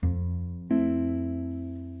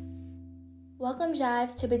Welcome,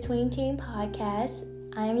 Jives, to Between Team Podcast.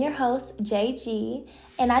 I am your host, JG,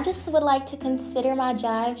 and I just would like to consider my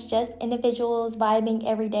Jives just individuals vibing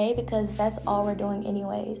every day because that's all we're doing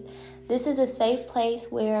anyways. This is a safe place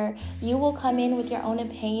where you will come in with your own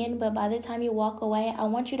opinion, but by the time you walk away, I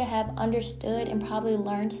want you to have understood and probably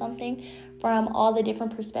learned something from all the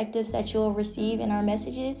different perspectives that you'll receive in our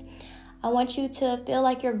messages. I want you to feel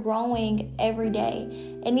like you're growing every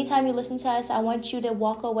day. Anytime you listen to us, I want you to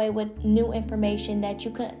walk away with new information that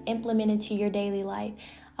you can implement into your daily life.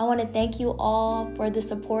 I want to thank you all for the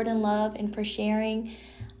support and love and for sharing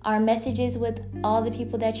our messages with all the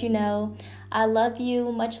people that you know. I love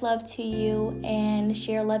you, much love to you, and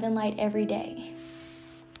share love and light every day.